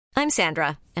I'm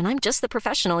Sandra, and I'm just the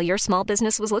professional your small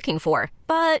business was looking for.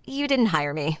 But you didn't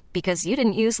hire me because you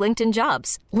didn't use LinkedIn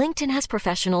Jobs. LinkedIn has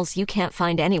professionals you can't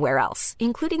find anywhere else,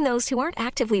 including those who aren't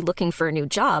actively looking for a new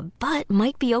job, but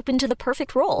might be open to the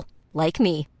perfect role, like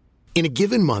me. In a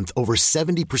given month, over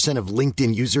 70% of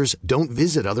LinkedIn users don't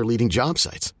visit other leading job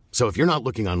sites. So if you're not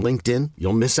looking on LinkedIn,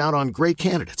 you'll miss out on great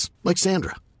candidates like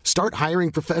Sandra. Start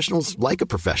hiring professionals like a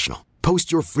professional.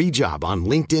 Post your free job on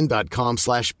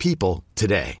linkedin.com/people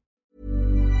today.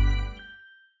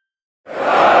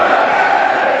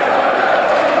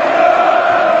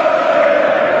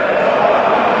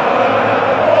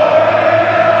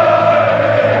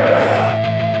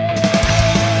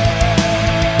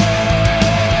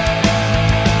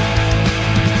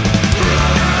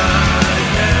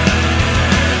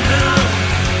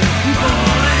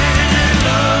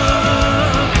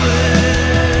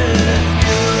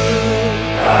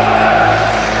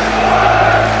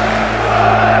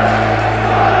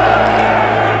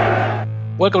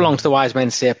 Welcome along to the Wise Men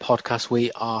Say podcast.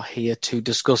 We are here to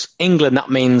discuss England.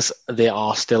 That means they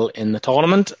are still in the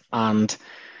tournament, and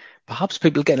perhaps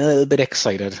people getting a little bit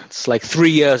excited. It's like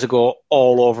 3 years ago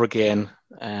all over again,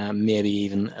 maybe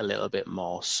even a little bit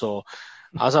more. So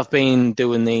as I've been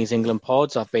doing these England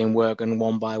pods, I've been working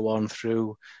one by one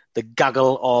through the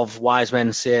gaggle of Wise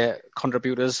Men Say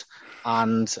contributors,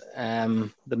 and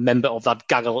the member of that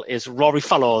gaggle is Rory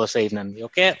Fallow this evening. You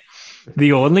okay?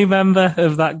 The only member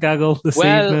of that gaggle this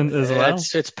evening as well.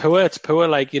 It's poor. It's poor.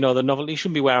 Like, you know, the novelty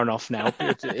shouldn't be wearing off now.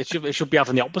 It should be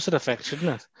having the opposite effect,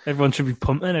 shouldn't it? Everyone should be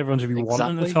pumping. Everyone should be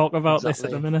wanting to talk about this at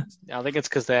the minute. I think it's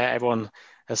because everyone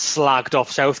has slagged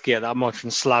off Southgate that much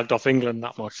and slagged off England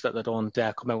that much that they don't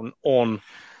dare come out and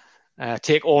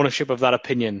take ownership of that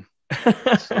opinion.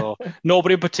 So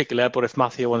nobody in particular, but if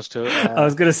Matthew wants to, I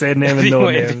was going to say name and no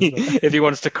name. If he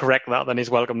wants to correct that, then he's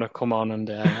welcome to come on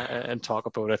and talk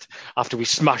about it after we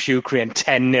smash Ukraine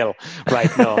 10-0.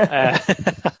 Right now,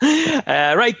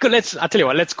 right. Good. I tell you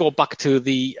what. Let's go back to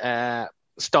the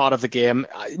start of the game.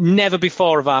 Never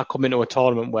before have I come into a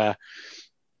tournament where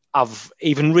I've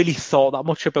even really thought that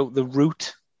much about the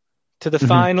route to the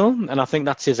final, and I think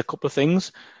that says a couple of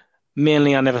things.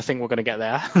 Mainly, I never think we're going to get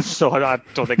there, so I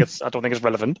don't think it's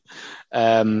relevant.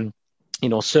 You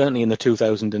know, certainly in the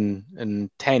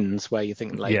 2010s, where you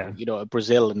think you know,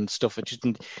 Brazil and stuff, it just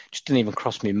didn't even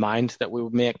cross my mind that we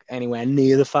would make anywhere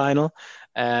near the final.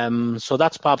 So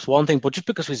that's perhaps one thing. But just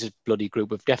because it was a bloody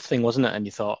group of death thing, wasn't it? And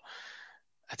you thought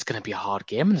it's going to be a hard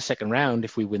game in the second round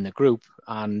if we win the group.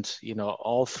 And, you know,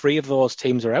 all three of those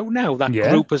teams are out now. That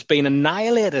group has been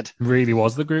annihilated. Really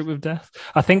was the group of death.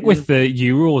 I think with the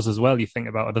Euros as well, you think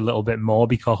about it a little bit more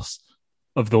because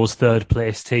of those third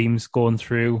place teams going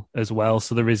through as well.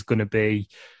 So there is going to be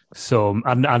some,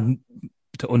 and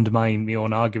to undermine my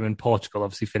own argument, Portugal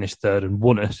obviously finished third and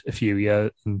won it a few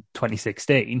years in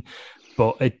 2016.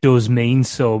 But it does mean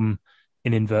some,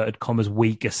 in inverted commas,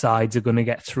 weaker sides are going to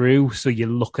get through. So you're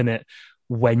looking at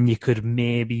when you could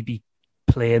maybe be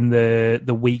playing the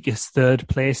weakest third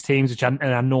place teams, and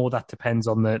I know that depends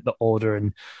on the order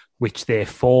in which they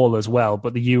fall as well.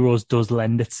 But the Euros does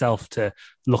lend itself to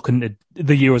looking at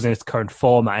the Euros in its current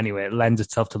format anyway. It lends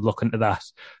itself to looking at that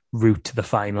route to the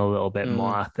final a little bit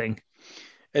more, I think.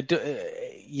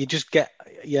 You just get,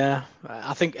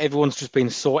 I think everyone's just been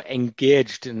so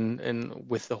engaged in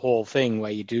with the whole thing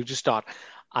where you do just start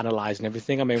analysing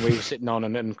everything. I mean, we were sitting on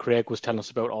and Craig was telling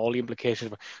us about all the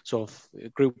implications. So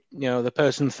if group, you know, the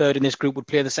person third in this group would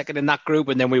play the second in that group,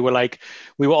 and then we were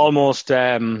almost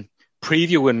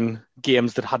previewing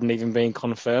games that hadn't even been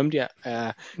confirmed yet,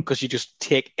 because you just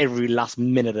take every last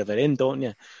minute of it in, don't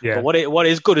you? Yeah. But what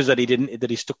is good is that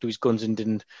he stuck to his guns and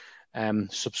didn't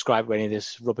subscribe to any of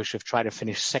this rubbish of trying to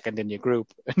finish second in your group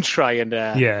and try and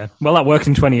well, that worked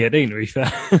in 2018, to be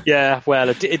fair. Yeah, well,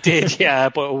 it did,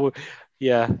 but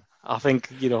I think,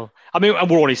 you know, I mean, and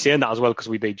we're only saying that as well because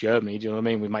we beat Germany. Do you know what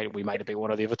I mean? We might have been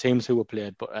one of the other teams who were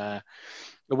played, but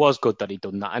it was good that he'd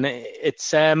done that. And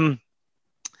it's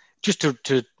just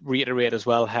to reiterate as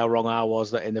well how wrong I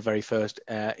was that in the very first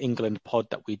England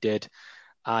pod that we did,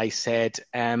 I said,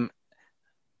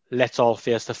 let's all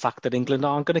face the fact that England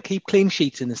aren't going to keep clean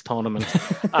sheets in this tournament.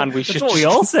 And we should That's what we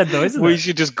all said, though, isn't it? We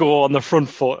should just go on the front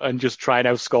foot and just try and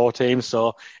outscore teams.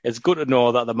 So it's good to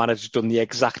know that the manager's done the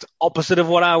exact opposite of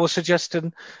what I was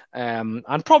suggesting.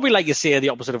 And probably, like you say, the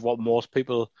opposite of what most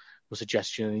people were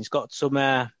suggesting. He's got some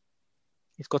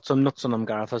nuts on him,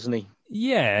 Gareth, hasn't he?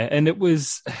 Yeah, and it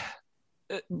was...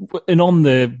 And on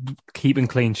the keeping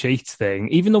clean sheets thing,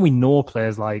 even though we know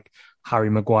players like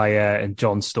Harry Maguire and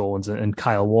John Stones and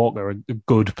Kyle Walker are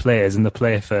good players and they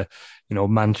play for, you know,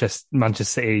 Manchester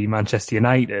City, Manchester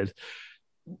United,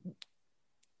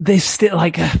 there's still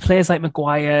like players like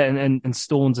Maguire and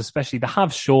Stones, especially, they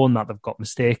have shown that they've got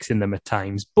mistakes in them at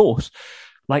times. But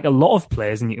like a lot of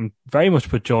players, and you can very much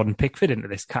put Jordan Pickford into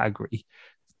this category,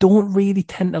 don't really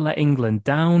tend to let England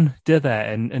down, do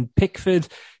they? And Pickford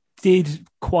did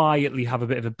quietly have a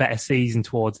bit of a better season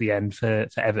towards the end for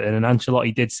Everton, and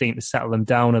Ancelotti did seem to settle them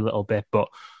down a little bit. But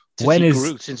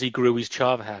since he grew his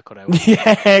Chava haircut out.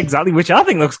 Yeah, exactly, which I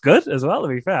think looks good as well, to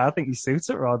be fair. I think he suits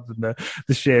it rather than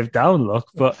the shaved down look.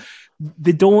 But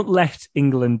they don't let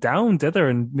England down, do they?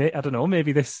 And I don't know,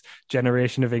 maybe this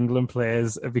generation of England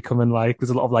players are becoming like, there's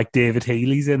a lot of like David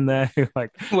Healy's in there who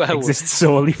exist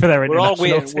solely for their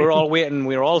international team. We're all waiting.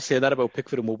 We're all saying that about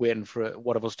Pickford, and we're waiting for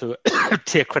one of us to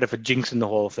take credit for jinxing the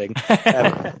whole thing.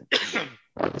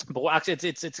 But actually,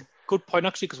 it's a good point,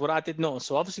 actually, because what I did notice,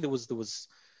 so obviously there was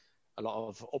a lot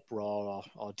of uproar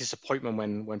or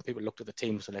disappointment when people looked at the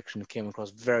team selection. It came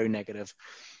across very negative,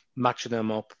 matching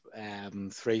them up,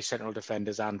 3 central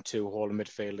defenders and 2 holding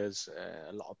midfielders.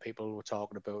 A lot of people were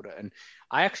talking about it, and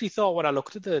I actually thought when I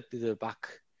looked at the back,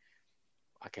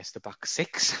 I guess the back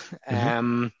 6,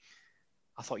 I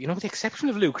thought, with the exception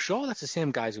of Luke Shaw, that's the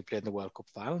same guys who played in the World Cup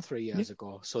final 3 years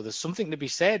ago. So there's something to be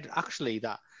said, actually,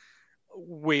 that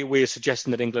we're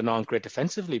suggesting that England aren't great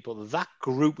defensively, but that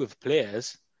group of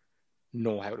players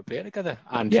know how to play together,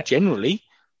 and generally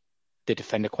they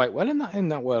defended quite well in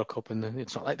that World Cup, and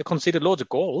it's not like they conceded loads of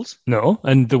goals. No,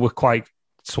 and they were quite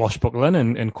swashbuckling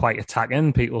and quite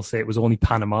attacking. People say it was only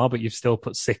Panama, but you've still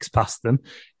put 6 past them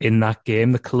in that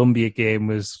game. The Colombia game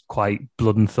was quite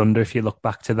blood and thunder if you look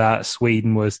back to that.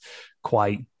 Sweden was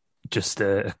quite just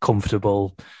a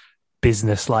comfortable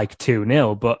business-like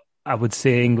 2-0, but I would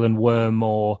say England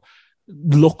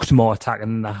looked more attacking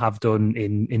than they have done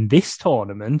in this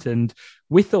tournament. And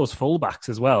with those fullbacks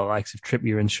as well, like of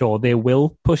Trippier and Shaw, they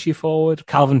will push you forward.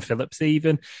 Calvin Phillips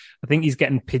even, I think he's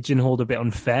getting pigeonholed a bit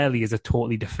unfairly as a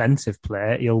totally defensive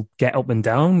player. He'll get up and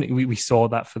down. We saw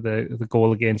that for the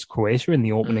goal against Croatia in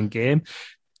the opening game.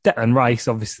 Declan Rice,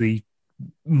 obviously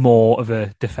more of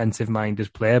a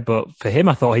defensive-minded player, but for him,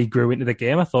 I thought he grew into the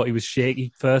game. I thought he was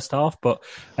shaky first half,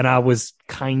 and I was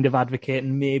kind of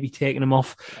advocating maybe taking him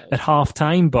off at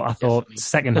half-time, but I thought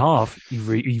second half, he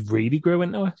really grew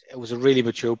into it. It was a really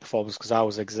mature performance, because I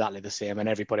was exactly the same, and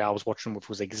everybody I was watching with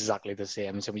was exactly the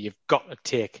same. So you've got to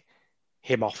take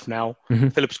him off now.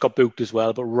 Phillips got booked as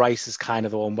well, but Rice is kind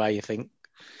of the one where you think,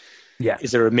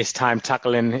 is there a mistimed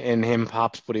tackle in him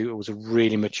perhaps? But it was a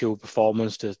really mature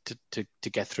performance to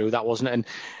get through that, wasn't it? And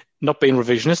not being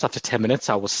revisionist, after 10 minutes,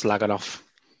 I was slagging off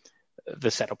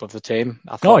the setup of the team.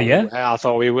 I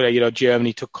thought we were,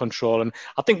 Germany took control, and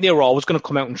I think they were always going to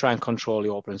come out and try and control the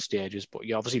opening stages, but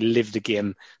you obviously live the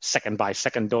game second by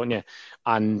second, don't you?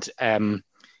 And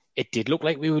it did look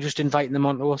like we were just inviting them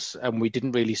onto us, and we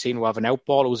didn't really seem to have an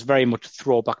outball. It was very much a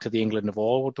throwback to the England of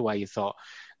old, the way you thought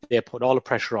they put all the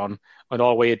pressure on, and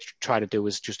all we try to do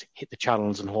is just hit the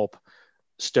channels and hope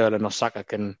Sterling or Saka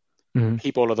can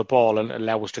keep all of the ball and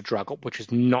allow us to drag up, which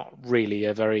is not really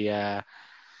a very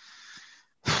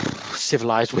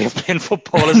civilized way of playing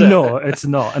football, is it? No, it's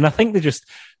not. And I think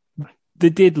they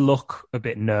did look a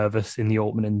bit nervous in the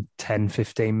opening 10,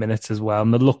 15 minutes as well.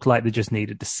 And they looked like they just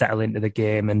needed to settle into the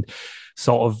game and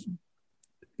sort of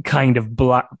kind of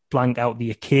blank out the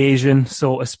occasion,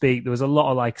 so to speak. There was a lot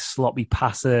of like sloppy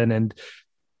passing, and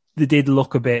they did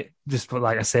look a bit, just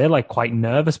like I say, like quite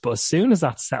nervous. But as soon as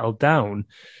that settled down,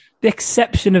 the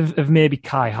exception of maybe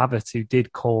Kai Havertz, who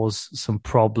did cause some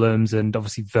problems, and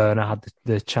obviously Werner had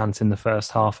the chance in the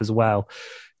first half as well,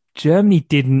 Germany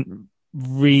didn't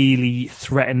really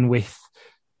threaten with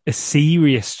a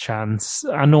serious chance.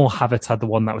 I know Havertz had the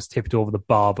one that was tipped over the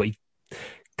bar, but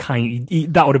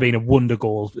that would have been a wonder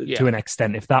goal to an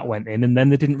extent if that went in. And then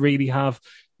they didn't really have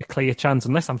a clear chance,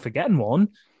 unless I'm forgetting one,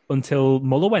 until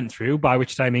Muller went through, by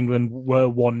which time England were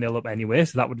 1-0 up anyway.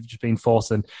 So that would have just been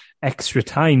forcing extra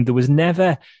time. There was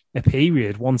never a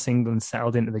period, once England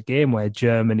settled into the game, where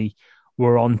Germany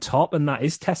were on top. And that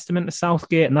is testament to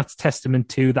Southgate, and that's testament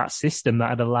to that system that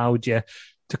had allowed you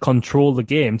to control the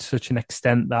game to such an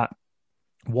extent that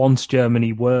once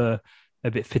Germany were a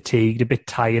bit fatigued, a bit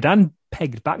tired, and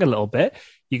pegged back a little bit,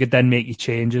 you could then make your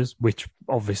changes, which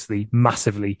obviously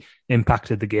massively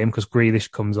impacted the game, because Grealish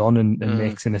comes on and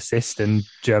makes an assist, and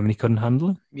Germany couldn't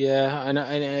handle it. Yeah, and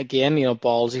again,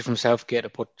 ballsy from Southgate to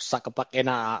put Saka back in.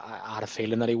 I had a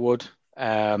feeling that he would.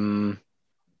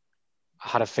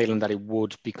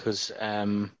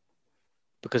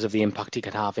 Because of the impact he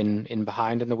could have in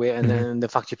behind, and the way, and the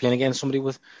fact you're playing against somebody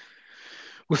with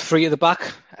with 3 at the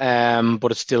back,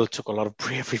 but it still took a lot of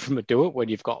bravery from to do it when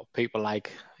you've got people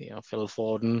like Phil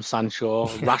Foden, Sancho,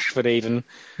 Rashford even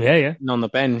on the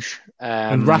bench.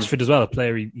 And Rashford as well, a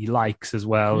player he likes as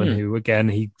well, and who, again,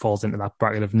 he falls into that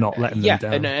bracket of not letting them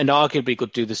down. And arguably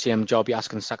could do the same job you're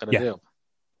asking Saka to do.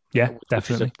 Yeah,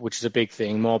 definitely. Which is a big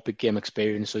thing, more big game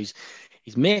experience. So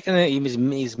he's making it.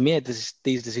 He's made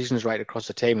these decisions right across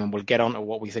the team, and we'll get on to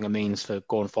what we think it means for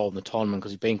going forward in the tournament,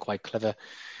 because he's been quite clever,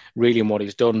 really, in what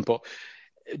he's done. But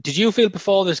did you feel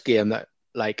before this game that,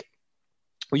 like,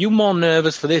 were you more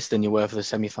nervous for this than you were for the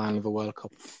semi-final of the World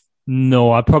Cup?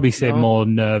 No, I'd probably say more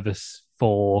nervous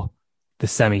for the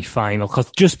semi-final,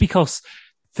 because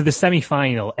for the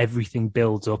semi-final everything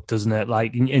builds up, doesn't it?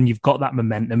 Like, and you've got that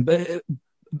momentum, but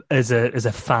as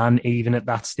a fan, even at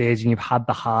that stage, and you've had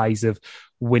the highs of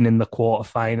winning the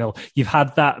quarterfinal, you've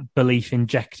had that belief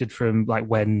injected from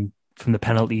the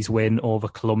penalties win over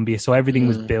Colombia, so everything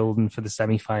was building for the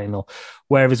semi-final.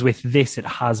 Whereas with this, it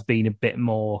has been a bit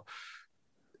more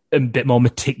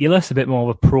meticulous, a bit more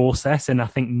of a process. And I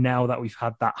think now that we've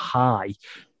had that high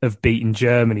of beating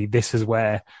Germany, this is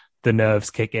where the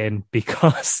nerves kick in,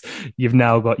 because you've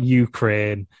now got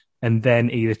Ukraine and then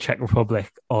either Czech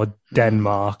Republic or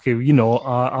Denmark, who,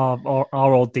 are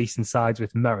all decent sides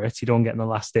with merit. You don't get in the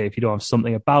last day if you don't have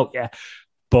something about you.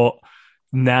 But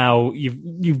now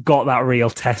you've got that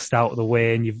real test out of the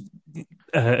way, and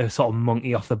you've sort of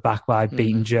monkey off the back by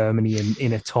beating Germany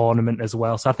in a tournament as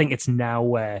well. So I think it's now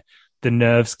where the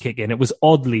nerves kick in. It was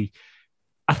oddly,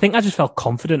 I think I just felt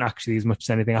confident, actually, as much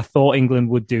as anything. I thought England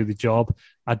would do the job.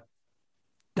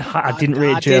 I didn't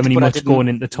rate Germany much going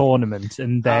into the tournament,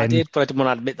 and then I did, but I didn't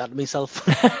want to admit that to myself.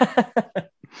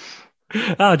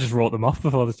 I just wrote them off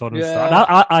before the tournament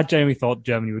started. I genuinely thought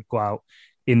Germany would go out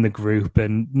in the group,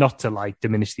 and not to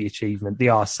diminish the achievement. They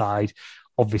are a side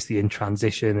obviously in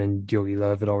transition, and Jogi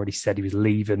Löw had already said he was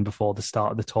leaving before the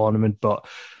start of the tournament. But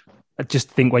I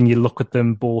just think when you look at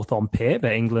them both on paper,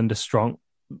 England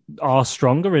are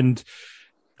stronger, and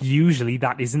usually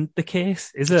that isn't the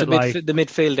case, is it? The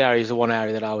midfield area is the one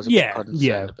area that I was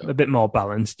a bit more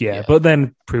balanced, but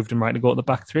then proved him right to go to the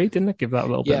back three, didn't it? Give that a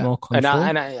little bit more control.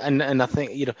 And I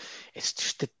think it's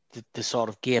just the sort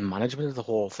of game management of the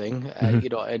whole thing,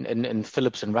 and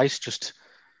Phillips and Rice just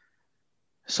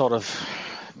sort of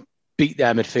beat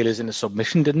their midfielders into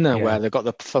submission, didn't they? Yeah. Where they got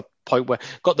the point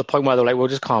where they're like, we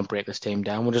just can't break this team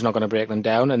down. We're just not going to break them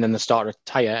down. And then they started to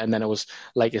tire. And then it was,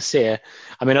 like you say,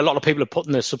 I mean, a lot of people are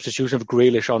putting the substitution of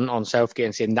Grealish on Southgate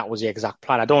and saying that was the exact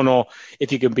plan. I don't know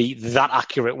if you can be that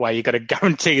accurate where you got to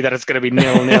guarantee that it's going to be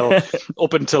 0-0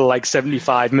 up until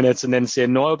 75 minutes and then say,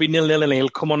 no, it'll be 0-0 and he'll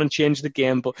come on and change the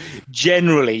game. But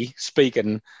generally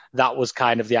speaking, that was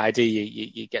kind of the idea.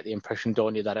 You get the impression,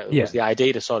 don't you, that it was the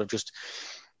idea to sort of just,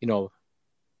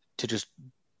 to just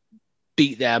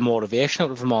beat their motivation out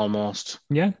of them almost.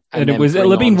 Yeah, and it'll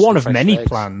have been one of many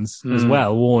plans as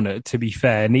well, won't it, to be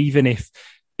fair? And even if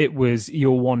it was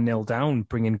you're 1-0 down,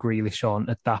 bringing Grealish on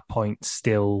at that point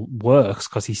still works,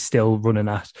 because he's still running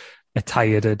at a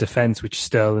tired defence, which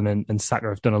Sterling and Saka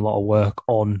have done a lot of work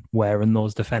on wearing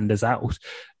those defenders out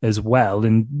as well.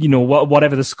 And,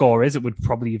 whatever the score is, it would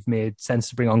probably have made sense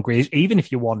to bring on Grealish, even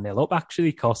if you're 1-0 up,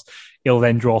 actually, because he'll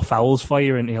then draw fouls for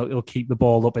you and he'll keep the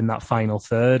ball up in that final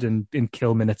third and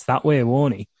kill minutes that way,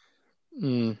 won't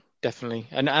he? Definitely.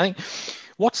 And I think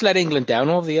what's let England down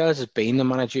over the years has been the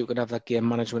manager who can have that game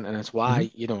management, and it's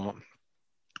why,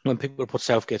 when people put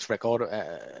Southgate's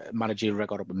managerial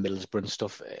record up in Middlesbrough and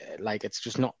stuff,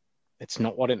 it's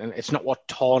not what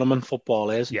tournament football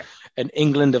is. Yeah. And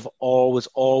England have always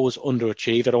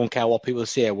underachieved. I don't care what people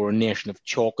say. We're a nation of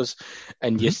chokers.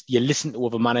 And you listen to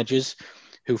other managers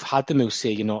who've had them who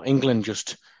say, England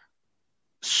just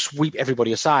sweep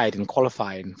everybody aside in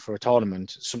qualifying for a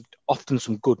tournament. Often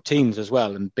some good teams as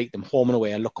well, and beat them home and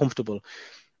away and look comfortable.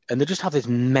 And they just have this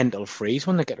mental freeze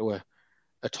when they get to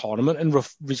a tournament, and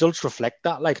results reflect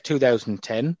that. Like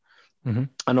 2010,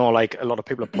 I know a lot of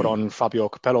people have put on Fabio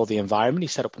Capello, the environment he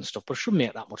set up and stuff, but it shouldn't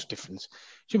make that much difference.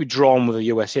 It should be drawn with the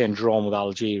USA and drawn with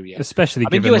Algeria. Especially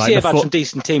given USA have had some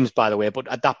decent teams, by the way, but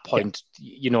at that point,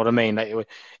 you know what I mean?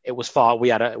 It was far. We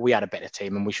had a better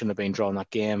team, and we shouldn't have been drawn that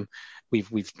game.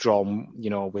 We've drawn,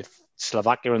 with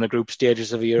Slovakia in the group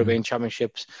stages of the European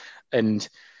Championships, and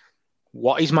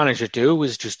what he's managed to do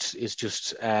is just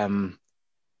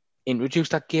introduce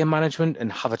that game management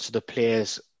and have it so the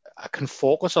players can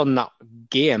focus on that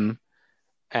game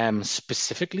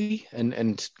specifically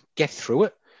and get through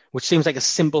it, which seems like a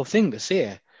simple thing to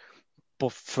say,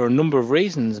 but for a number of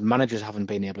reasons, managers haven't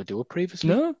been able to do it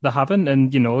previously. No, they haven't.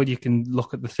 And, you can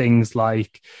look at the things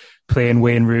like playing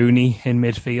Wayne Rooney in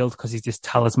midfield because he's this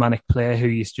talismanic player who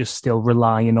you're just still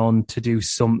relying on to do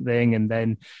something. And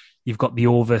then you've got the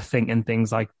overthinking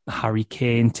things like Harry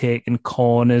Kane taking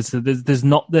corners. So there's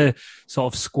not the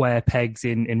sort of square pegs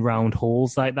in round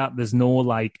holes like that. There's no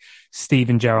like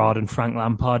Steven Gerrard and Frank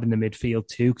Lampard in the midfield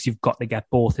too, because you've got to get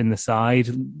both in the side.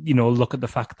 Look at the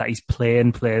fact that he's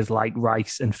playing players like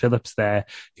Rice and Phillips there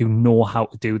who know how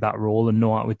to do that role and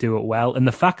know how to do it well. And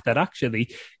the fact that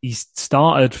actually he's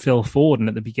started Phil Foden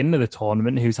at the beginning of the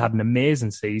tournament, who's had an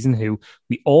amazing season, who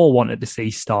we all wanted to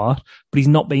see start, but he's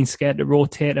not been scared to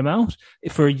rotate him out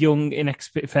for a young,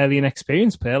 fairly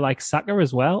inexperienced player like Saka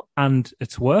as well. And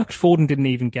it's worked. Foden didn't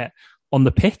even get on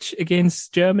the pitch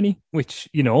against Germany, which,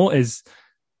 is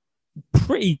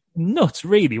pretty nuts,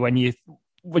 really, when you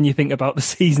think about the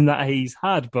season that he's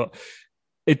had. But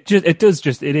it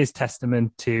is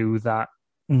testament to that,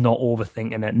 not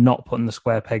overthinking it, not putting the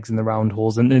square pegs in the round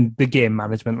holes, and the game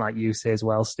management, like you say as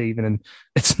well, Stephen. And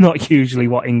it's not usually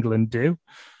what England do.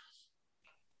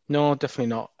 No,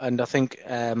 definitely not. And I think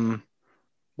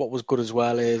what was good as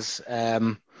well is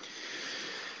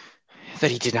that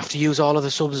he didn't have to use all of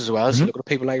the subs as well. So you look at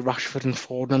people like Rashford and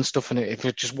Foden and stuff, and if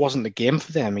it just wasn't the game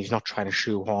for them, he's not trying to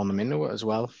shoehorn them into it as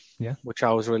well. Yeah, which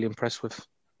I was really impressed with.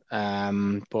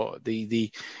 But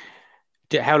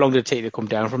how long did it take to come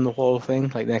down from the whole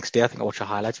thing? Like the next day, I think I watched the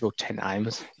highlights about 10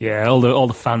 times. Yeah, all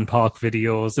the fan park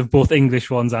videos of both English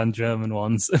ones and German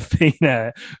ones have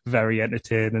been very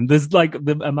entertaining. There's like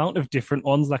the amount of different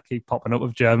ones that keep popping up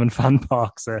of German fan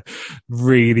parks are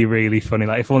really, really funny.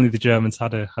 Like if only the Germans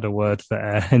had a word for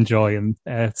enjoying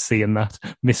seeing that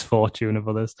misfortune of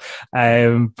others.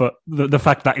 But the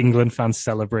fact that England fans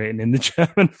celebrating in the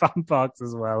German fan parks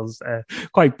as well is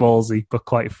quite ballsy, but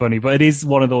quite funny. But it is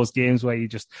one of those games where you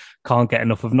just can't get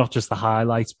enough of not just the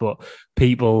highlights, but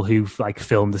people who've like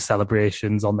filmed the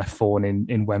celebrations on their phone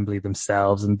in Wembley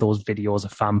themselves, and those videos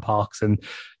of fan parks. And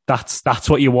that's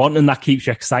what you want, and that keeps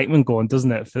your excitement going,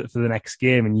 doesn't it, for the next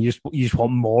game? And you just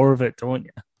want more of it, don't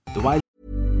you?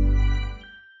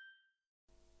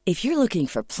 If you're looking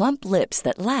for plump lips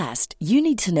that last, you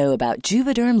need to know about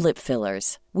Juvederm lip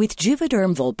fillers. With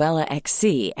Juvederm Volbella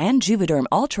XC and Juvederm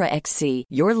Ultra XC,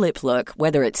 your lip look,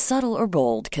 whether it's subtle or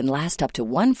bold, can last up to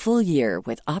 1 full year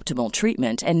with optimal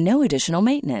treatment and no additional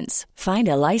maintenance. Find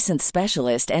a licensed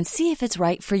specialist and see if it's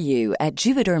right for you at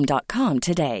Juvederm.com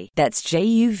today. That's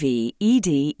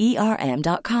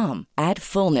JUVEDERM.com. Add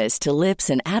fullness to lips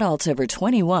in adults over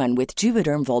 21 with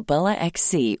Juvederm Volbella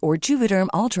XC or Juvederm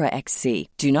Ultra XC.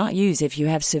 Do not use if you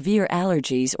have severe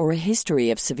allergies or a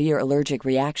history of severe allergic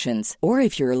reactions, or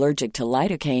if you're allergic to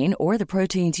lidocaine or the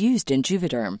proteins used in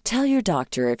Juvederm. Tell your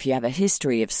doctor if you have a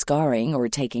history of scarring or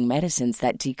taking medicines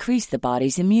that decrease the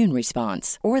body's immune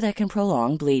response or that can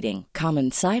prolong bleeding.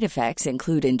 Common side effects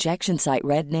include injection site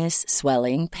redness,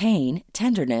 swelling, pain,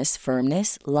 tenderness,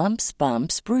 firmness, lumps,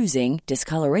 bumps, bruising,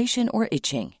 discoloration, or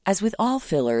itching. As with all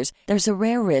fillers, there's a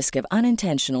rare risk of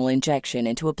unintentional injection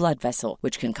into a blood vessel,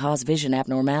 which can cause vision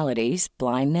abnormalities,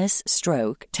 blindness,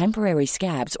 stroke, temporary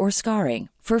scabs, or scarring.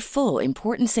 For full,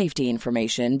 important safety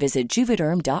information, visit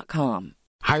Juvederm.com.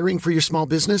 Hiring for your small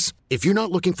business? If you're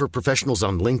not looking for professionals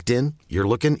on LinkedIn, you're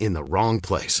looking in the wrong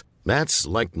place. That's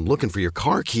like looking for your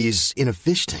car keys in a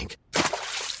fish tank.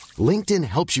 LinkedIn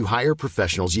helps you hire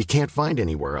professionals you can't find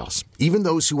anywhere else, even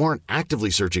those who aren't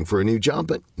actively searching for a new job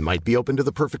but might be open to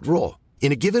the perfect role.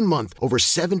 In a given month, over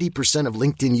 70% of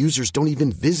LinkedIn users don't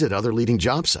even visit other leading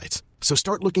job sites. So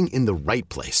start looking in the right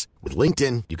place. With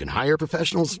LinkedIn, you can hire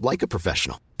professionals like a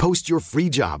professional. Post your free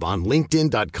job on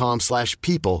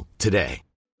linkedin.com/people today.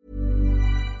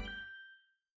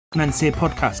 And Say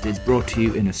podcast is brought to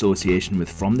you in association with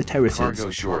From the Terraces.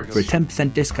 Cargo shorts. For a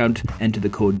 10% discount, enter the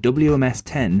code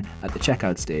WMS10 at the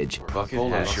checkout stage. Bucket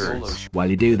hat shirts.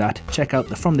 While you do that, check out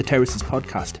the From the Terraces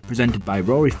podcast, presented by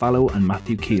Rory Fallow and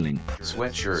Matthew Keeling.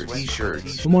 Sweatshirts.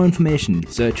 T-shirts. For more information,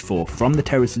 search for From the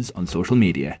Terraces on social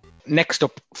media. Next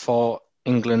up for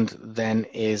England then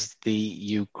is the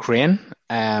Ukraine.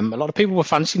 A lot of people were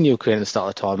fancying Ukraine at the start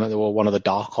of the tournament. They were one of the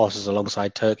dark horses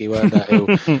alongside Turkey, weren't they?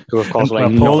 who of course,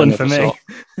 like Poland for me.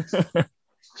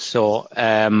 So,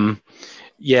 but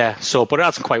it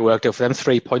hasn't quite worked out for them.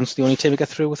 3 points, the only team to get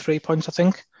through with 3 points, I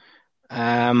think.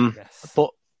 Yes. But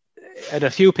and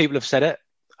a few people have said it.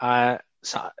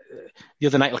 So the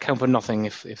other night will count for nothing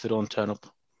if they don't turn up.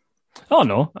 Oh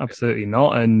no, absolutely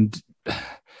not. And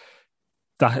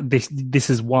that this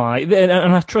is why,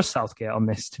 and I trust Southgate on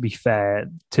this, to be fair,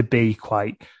 to be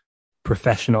quite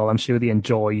professional. I'm sure they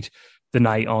enjoyed the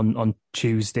night on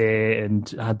Tuesday and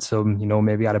had some,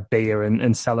 maybe had a beer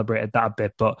and celebrated that a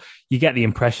bit. But you get the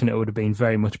impression it would have been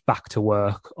very much back to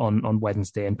work on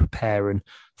Wednesday and preparing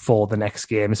for the next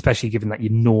game, especially given that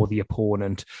the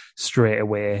opponent straight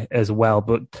away as well.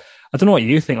 But I don't know what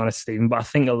you think on it, Stephen, but I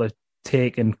think it'll have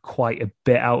taken quite a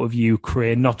bit out of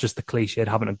Ukraine, not just the cliche of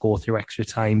having to go through extra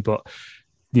time, but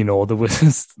there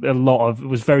was it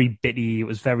was very bitty. It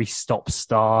was very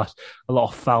stop-start, a lot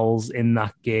of fouls in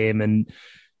that game. And,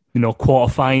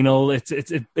 quarter-final,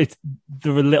 they're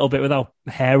a little bit without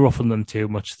hair ruffling them too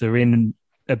much. They're in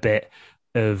a bit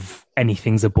of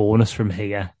anything's a bonus from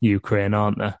here, Ukraine,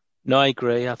 aren't they? No, I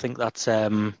agree. I think that's,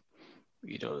 they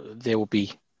would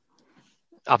be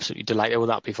absolutely delighted with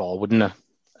that before, wouldn't they?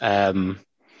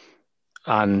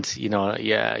 And, you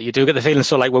do get the feeling,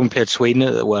 so like when we played Sweden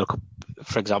at the World Cup,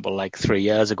 for example, like 3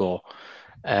 years ago,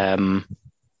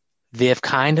 they've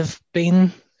kind of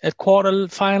been at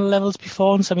quarter-final levels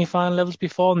before and semi-final levels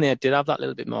before, and they did have that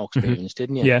little bit more experience,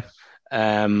 didn't you? Yeah.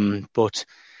 But,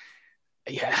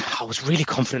 yeah, I was really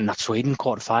confident in that Sweden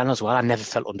quarter-final as well. I never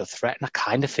felt under threat, and I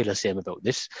kind of feel the same about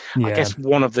this. Yeah. I guess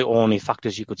one of the only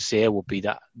factors you could say would be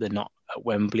that they're not at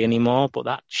Wembley anymore, but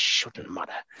that shouldn't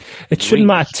matter. It shouldn't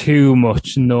matter too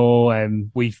much, no.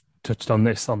 We've touched on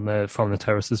this on the From the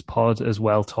Terraces pod as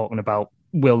well, talking about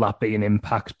will that be an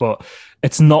impact, but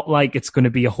it's not like it's going to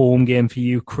be a home game for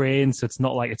Ukraine, so it's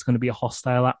not like it's going to be a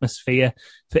hostile atmosphere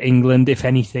for England. If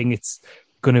anything, it's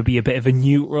going to be a bit of a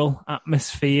neutral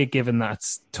atmosphere, given that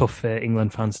it's tough for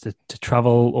England fans to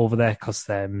travel over there because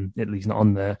at least not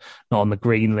on the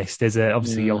green list, is it?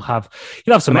 Obviously, you'll have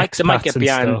some expats.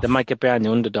 They might get behind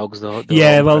the underdogs though.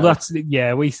 Yeah, well,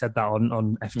 we said that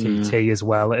on FTT as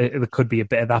well. There could be a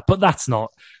bit of that, but that's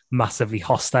not massively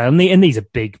hostile. And these are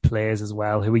big players as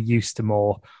well who are used to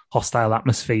more hostile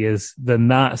atmospheres than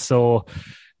that. So,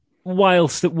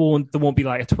 whilst there won't be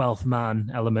like a 12th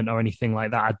man element or anything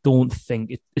like that, I don't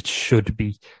think it should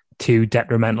be too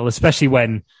detrimental, especially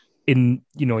when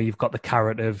you've got the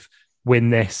carrot of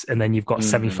win this and then you've got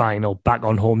semi-final back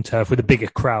on home turf with a bigger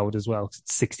crowd as well. It's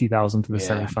 60,000 for the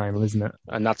semi-final, isn't it?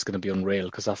 And that's going to be unreal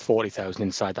because that 40,000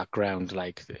 inside that ground,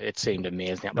 like, it seemed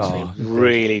amazing.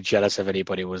 Really jealous if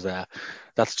anybody was there.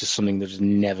 That's just something they're just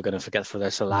never going to forget for the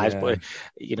rest of their lives. But,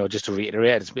 just to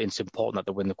reiterate, it's important that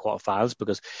they win the quarterfinals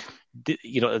because,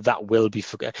 that will be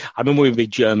forget. I remember we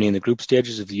beat Germany in the group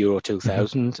stages of the Euro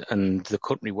 2000 and the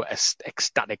country were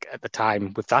ecstatic at the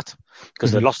time with that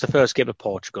because they lost the first game to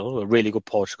Portugal, a really good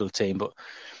Portugal team, but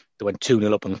they went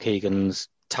 2-0 up on Keegan's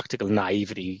tactical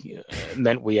naivety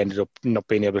meant we ended up not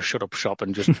being able to shut up shop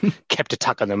and just kept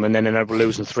attacking them and then ended up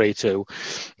losing 3-2.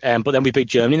 But then we beat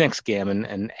Germany next game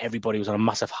and everybody was on a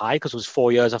massive high because it was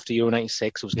 4 years after Euro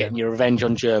 96. It was getting your revenge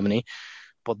on Germany.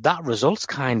 But that result's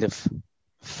kind of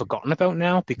forgotten about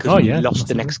now because we lost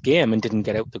the next game and didn't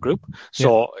get out the group.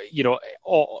 So,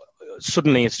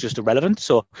 suddenly it's just irrelevant.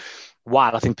 So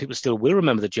while I think people still will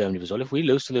remember the Germany result, if we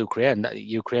lose to Ukraine,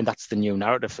 that's the new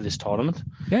narrative for this tournament.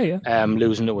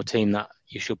 Losing to a team that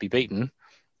you should be beating,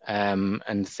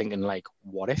 and thinking like,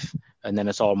 what if? And then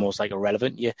it's almost like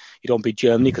irrelevant. You don't beat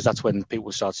Germany because that's when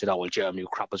people start saying, oh, well, Germany were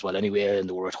crap as well anyway, and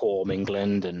they were at home,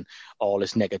 England, and all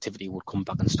this negativity would come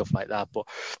back and stuff like that. But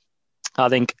I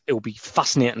think it will be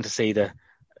fascinating to see the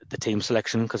team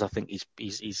selection because I think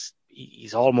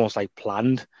he's almost like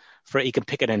planned for it. He can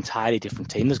pick an entirely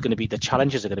different team. The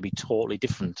challenges are going to be totally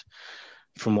different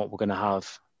from what we're going to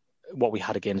have, what we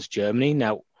had against Germany.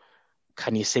 Now,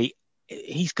 can you see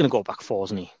he's going to go back four,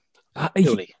 isn't he?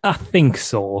 I think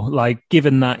so. Like,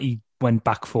 given that he went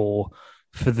back four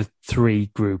for the 3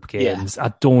 group games,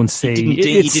 I don't see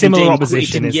it's similar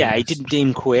opposition. He didn't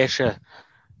deem Croatia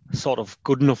sort of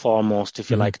good enough almost,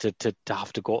 if you like, to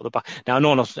have to go to the back. Now,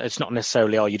 no, it's not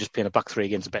necessarily, you're just playing a back 3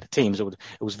 against better teams. It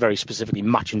was very specifically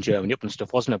matching Germany up and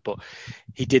stuff, wasn't it? But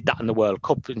he did that in the World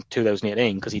Cup in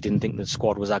 2018 because he didn't think the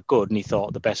squad was that good and he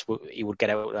thought the best he would get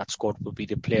out of that squad would be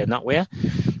to play in that way.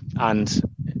 And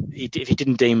if he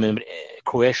didn't deem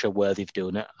Croatia worthy of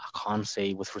doing it, I can't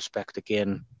see with respect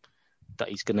again that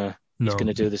he's going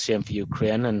to do the same for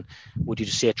Ukraine. And would you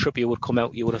just say Trippier would come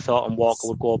out, you would have thought, and Walker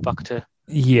would go back to...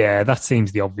 Yeah, that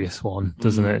seems the obvious one,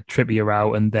 doesn't it? Trippier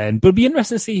out and then... But it'd be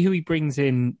interesting to see who he brings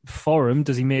in for him.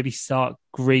 Does he maybe start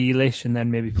Grealish and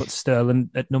then maybe put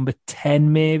Sterling at number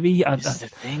 10 maybe? This is the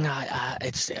thing.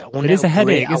 It is a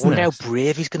headache, isn't it? I wonder how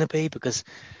brave he's going to be because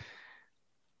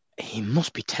he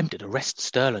must be tempted to rest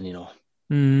Sterling, you know.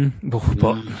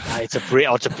 But it's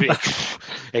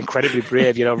incredibly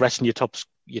brave, resting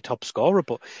your top scorer.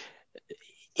 But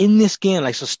in this game,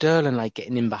 like, so Sterling, like,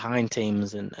 getting in behind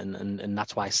teams, and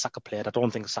that's why Saka played. I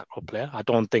don't think Saka will play. I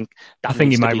think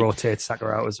he might rotate Saka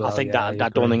out as well. I think I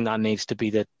don't think that needs to be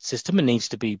the system. It needs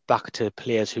to be back to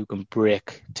players who can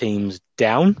break teams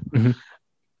down. Mm-hmm.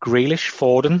 Grealish,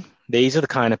 Foden, these are the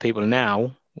kind of people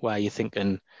now where you're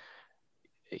thinking,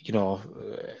 you know,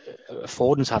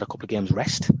 Foden's had a couple of games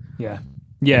rest. Yeah,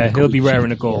 he'll be raring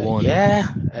to go, won't he? Yeah,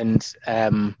 and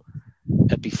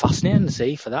it'd be fascinating to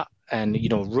see for that. And, you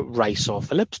know, Rice or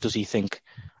Phillips, does he think,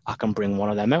 I can bring one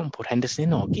of them out and put Henderson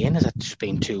in? Or again, has it just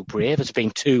been too brave? It's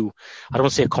been too, I don't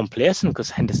want to say complacent, because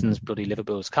Henderson's bloody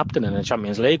Liverpool's captain and a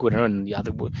Champions League winner. And yeah,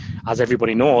 as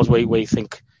everybody knows, we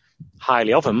think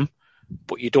highly of him,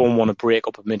 but you don't want to break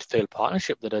up a midfield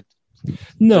partnership that are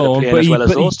he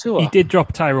did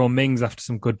drop Tyrone Mings after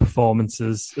some good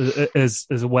performances as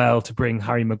well to bring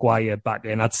Harry Maguire back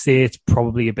in. I'd say it's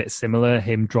probably a bit similar,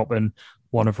 him dropping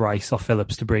one of Rice or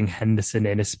Phillips to bring Henderson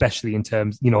in, especially in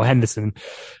terms, you know, Henderson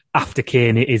after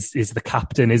Kane is the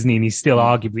captain, isn't he? And he's still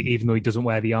arguably, even though he doesn't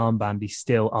wear the armband, he's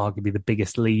still arguably the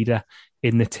biggest leader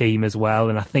in the team as well.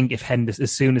 And I think if Henderson,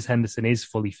 as soon as Henderson is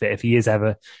fully fit, if he is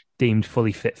ever deemed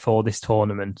fully fit for this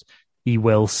tournament, he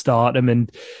will start him. And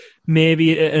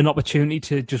maybe an opportunity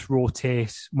to just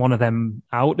rotate one of them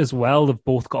out as well. They've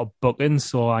both got a booking,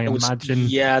 so I imagine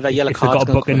that yellow if they've got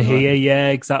a booking here,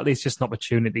 exactly. It's just an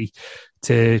opportunity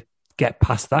to get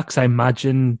past that, because I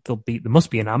imagine there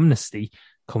must be an amnesty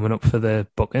coming up for the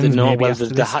bookings.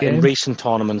 In recent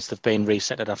tournaments, they've been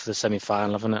resetted after the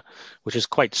semi-final, haven't it? Which is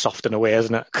quite soft in a way,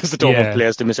 isn't it? Because they don't want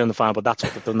players to miss out in the final, but that's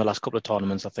what they've done the last couple of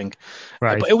tournaments, I think.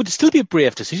 Right. But it would still be a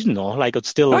brave decision, though. Like, it's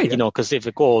still, you know, because if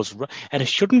it goes, and it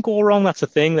shouldn't go wrong, that's the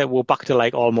thing, that we're back to,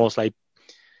 like, almost like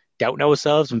doubting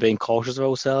ourselves and being cautious of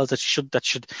ourselves. That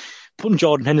should putting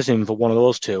Jordan Henderson in for one of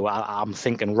those two. I'm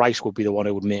thinking Rice would be the one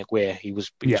who would make way. He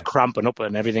was cramping up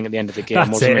and everything at the end of the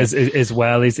game. That's it as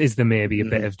well. Is there maybe a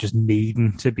bit of just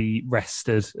needing to be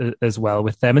rested as well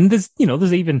with them? And there's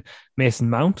even Mason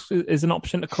Mount is an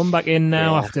option to come back in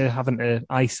now after having to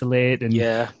isolate, and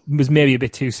it was maybe a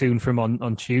bit too soon for him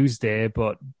on Tuesday.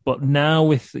 But now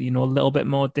with, you know, a little bit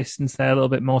more distance there, a little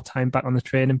bit more time back on the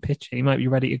training pitch, he might be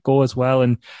ready to go as well.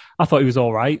 And I thought he was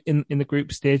all right in the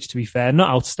group stage, to be fair. Not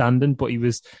outstanding, but he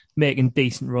was making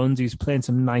decent runs. He was playing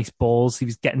some nice balls. He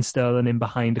was getting Sterling in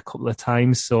behind a couple of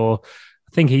times. So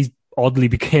I think he's oddly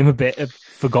became a bit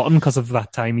forgotten because of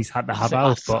that time he's had to have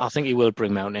out. But I think he will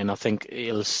bring Mount in. I think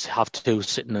he'll have two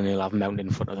sitting and he'll have Mount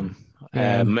in front of them.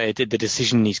 The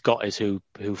decision he's got is who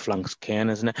flanks Kane,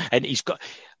 isn't it? And he's got,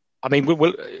 I mean,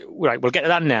 we'll get to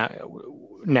that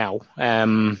now.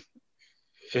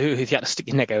 If you had to stick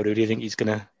your neck out, who do you think he's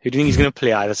gonna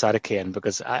play either side of Kane?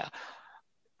 Because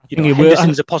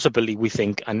Henderson's a possibility, we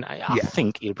think, and I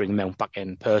think he'll bring Mount back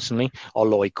in personally.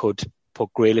 Although he could put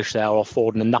Grealish there or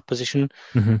Foden in that position,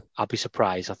 I'd be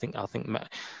surprised. I think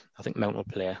Mount will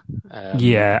play. I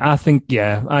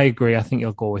agree. I think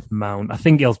he'll go with Mount. I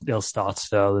think he'll start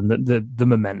Sterling. The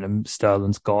momentum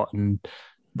Sterling's got, and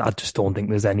I just don't think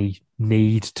there's any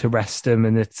need to rest him.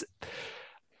 And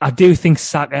I do think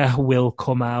Saka will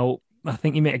come out. I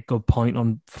think you made a good point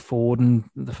on Foden,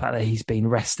 the fact that he's been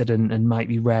rested and might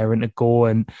be raring to go.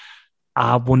 And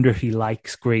I wonder if he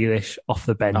likes Grealish off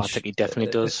the bench. I think he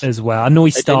definitely does as well. I know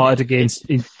he started against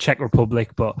Czech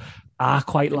Republic, but I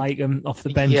quite like him off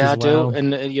the bench as well. Yeah, I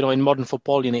do. And, you know, in modern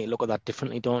football, you need to look at that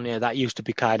differently, don't you? That used to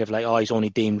be kind of like, he's only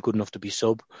deemed good enough to be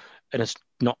sub. And it's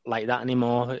not like that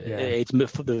anymore. Yeah. It's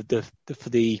for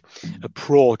the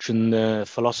approach and the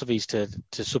philosophies to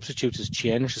substitutes has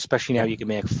changed, especially now you can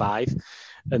make 5.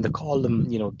 And they call them,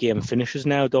 you know, game finishers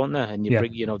now, don't they? And you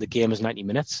bring, you know, the game is 90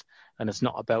 minutes. And it's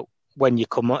not about when you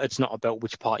come on, it's not about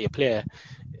which part you play.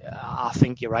 I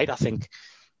think you're right. I think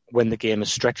when the game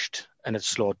is stretched and it's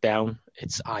slowed down,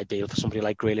 it's ideal for somebody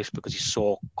like Grealish because he's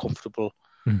so comfortable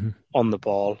on the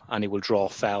ball, and he will draw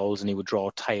fouls and he will draw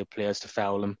tired players to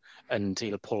foul him, and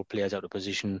he'll pull players out of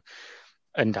position.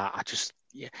 And I just,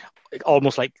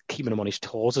 almost like keeping him on his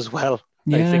toes as well.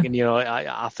 Yeah. I'm thinking, you know,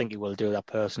 I think he will do that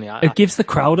personally. It gives the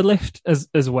crowd a lift as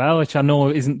well, which I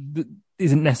know isn't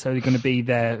necessarily going to be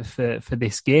there for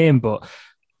this game, but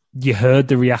you heard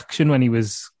the reaction when he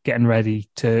was getting ready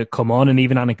to come on, and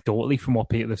even anecdotally from what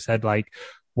people have said, like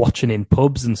watching in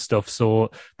pubs and stuff. So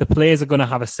the players are going to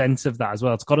have a sense of that as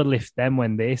well. It's got to lift them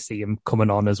when they see him coming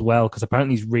on as well, because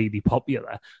apparently he's really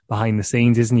popular behind the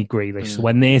scenes, isn't he, Grealish? So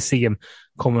when they see him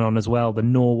coming on as well, they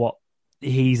know what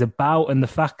he's about. And the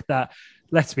fact that,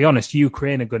 let's be honest,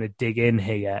 Ukraine are going to dig in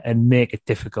here and make it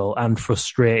difficult and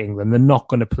frustrating them. They're not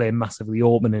going to play massively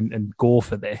open and go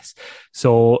for this.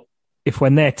 So if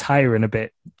when they're tiring a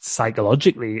bit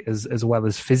psychologically as well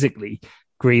as physically,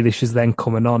 Grealish is then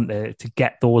coming on to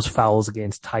get those fouls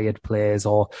against tired players,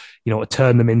 or, to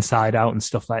turn them inside out and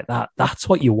stuff like that. That's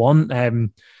what you want.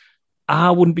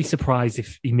 I wouldn't be surprised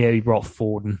if he maybe brought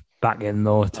Foden back in,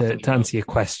 though, to answer your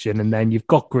question. And then you've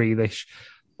got Grealish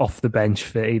off the bench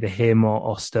for either him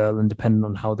or Sterling, depending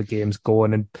on how the game's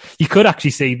going. And you could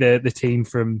actually see the team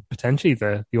from potentially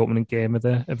the opening game of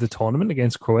the tournament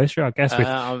against Croatia, I guess, with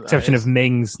the exception of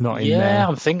Mings not in there. Yeah,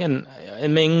 I'm thinking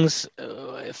Mings,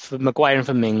 for Maguire and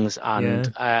for Mings,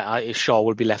 and Shaw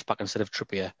will be left back instead of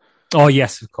Trippier. Oh,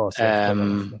 yes, of course.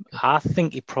 I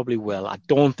think he probably will. I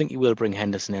don't think he will bring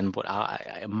Henderson in, but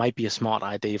it might be a smart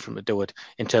idea for him to do it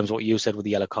in terms of what you said with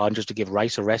the yellow card, just to give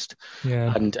Rice a rest,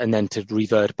 and then to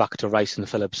revert back to Rice and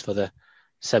Phillips for the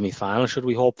semi-final, should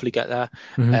we hopefully get there.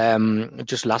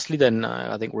 Just lastly then,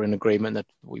 I think we're in agreement that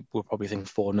we'll probably think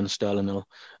Foden and Sterling will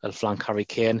flank Harry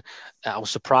Kane. I was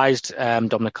surprised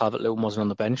Dominic Calvert-Lewin wasn't on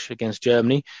the bench against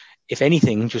Germany. If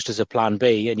anything, just as a plan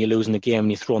B, and you're losing the game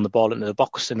and you're throwing the ball into the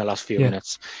box in the last few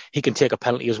minutes, he can take a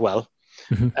penalty as well.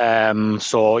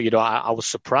 So, I was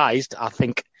surprised. I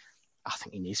think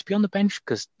he needs to be on the bench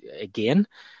because, again,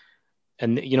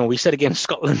 and, we said against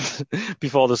Scotland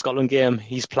before the Scotland game,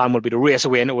 his plan would be to race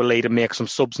away into a lead and make some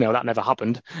subs. Now, that never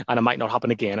happened, and it might not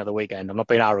happen again at the weekend. I'm not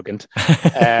being arrogant.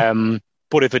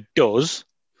 But if it does,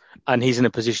 and he's in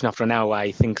a position after an hour where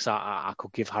he thinks I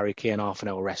could give Harry Kane half an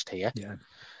hour rest here,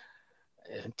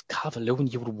 Calvert-Lewin,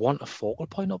 you would want a focal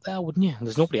point up there, wouldn't you?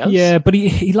 There's nobody else. Yeah, but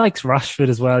he likes Rashford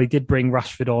as well. He did bring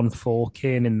Rashford on for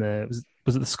Kane in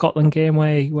was it the Scotland game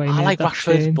where he made I like that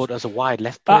Rashford, change? But as a wide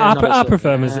left player. I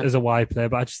prefer him as a wide player,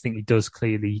 but I just think he does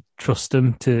clearly trust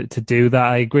him to do that.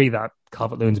 I agree that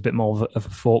Calvert-Lewin's a bit more of a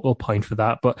focal point for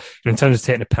that, but in terms of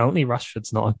taking a penalty,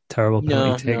 Rashford's not a terrible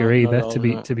penalty taker either.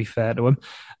 To be fair to him,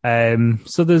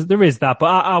 so there is that, but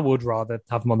I would rather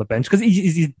have him on the bench because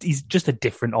he's just a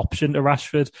different option to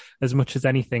Rashford as much as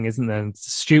anything, isn't there? It's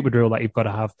a stupid rule that you've got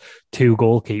to have two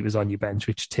goalkeepers on your bench,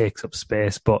 which takes up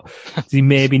space. But does he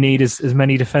maybe need as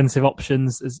many defensive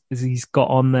options as he's got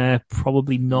on there?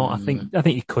 Probably not. I think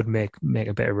he could make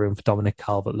a bit of room for Dominic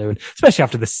Calvert-Lewin, especially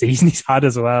after the season he's had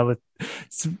as well. It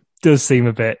does seem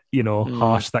a bit,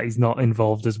 harsh that he's not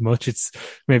involved as much. It's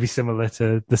maybe similar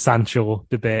to the Sancho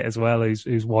debate as well,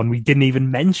 who's one we didn't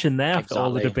even mention there after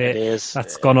all the debate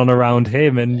that's gone on around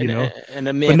him. And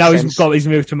but now he's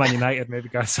moved to Man United. Maybe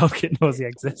Gareth Southgate knows he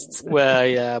exists. Well,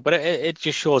 yeah, but it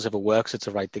just shows if it works, it's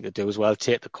the right thing to do as well.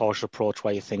 Take the cautious approach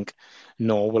where you think,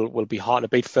 no, will be hard to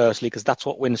beat firstly, because that's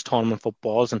what wins tournament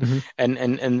footballs, and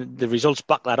the results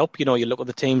back that up. You look at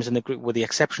the teams in the group, with the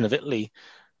exception of Italy.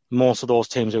 Most of those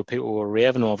teams who people were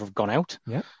raving over have gone out.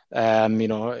 Yeah.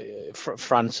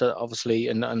 France, obviously,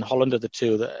 and Holland are the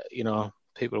two that,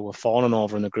 people were falling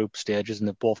over in the group stages, and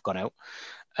they've both gone out.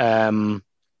 And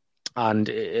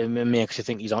it makes you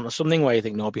think he's onto something where you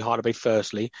think, no, it'll be hard to beat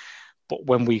firstly. But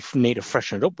when we need to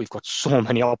freshen it up, we've got so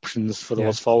many options for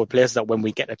those forward players that when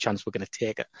we get a chance, we're going to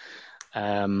take it.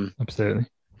 Absolutely.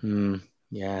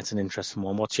 Yeah, it's an interesting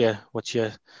one. What's your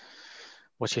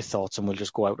thoughts? And we'll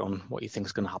just go out on what you think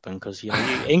is going to happen, because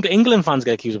England fans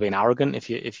get accused of being arrogant if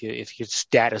you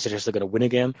dare to suggest they're going to win a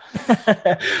game.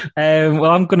 Well,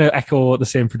 I'm going to echo the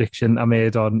same prediction I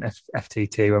made on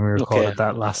FTT when we recorded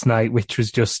that last night, which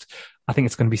was just, I think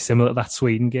it's going to be similar to that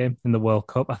Sweden game in the World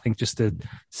Cup. I think just a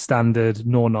standard,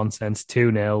 no nonsense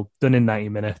 2-0 done in 90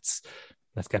 minutes.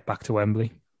 Let's get back to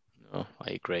Wembley. Oh,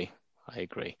 I agree.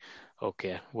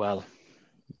 Okay, well,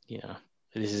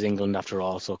 this is England after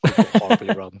all, so it could go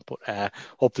horribly wrong. But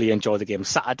hopefully you enjoy the game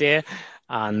Saturday.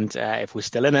 And if we're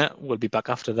still in it, we'll be back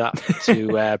after that to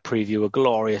preview a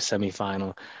glorious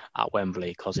semi-final at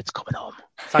Wembley, because it's coming home.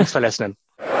 Thanks for listening.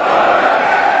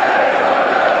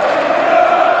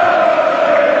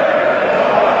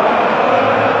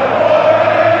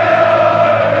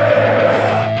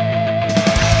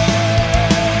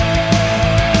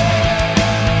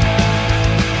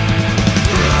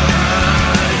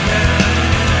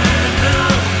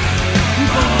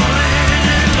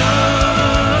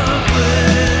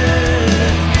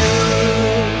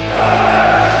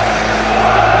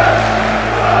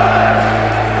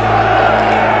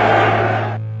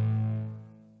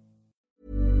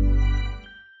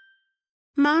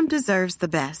 Mom deserves the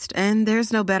best, and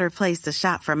there's no better place to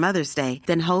shop for Mother's Day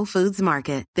than Whole Foods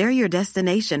Market. They're your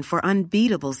destination for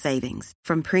unbeatable savings,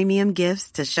 from premium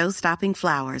gifts to show-stopping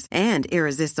flowers and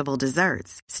irresistible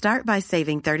desserts. Start by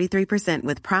saving 33%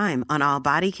 with Prime on all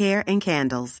body care and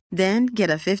candles. Then get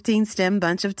a 15-stem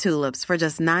bunch of tulips for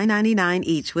just $9.99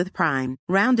 each with Prime.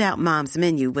 Round out Mom's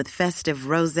menu with festive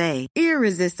rosé,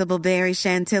 irresistible berry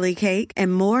chantilly cake,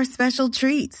 and more special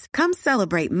treats. Come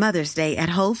celebrate Mother's Day at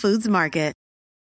Whole Foods Market.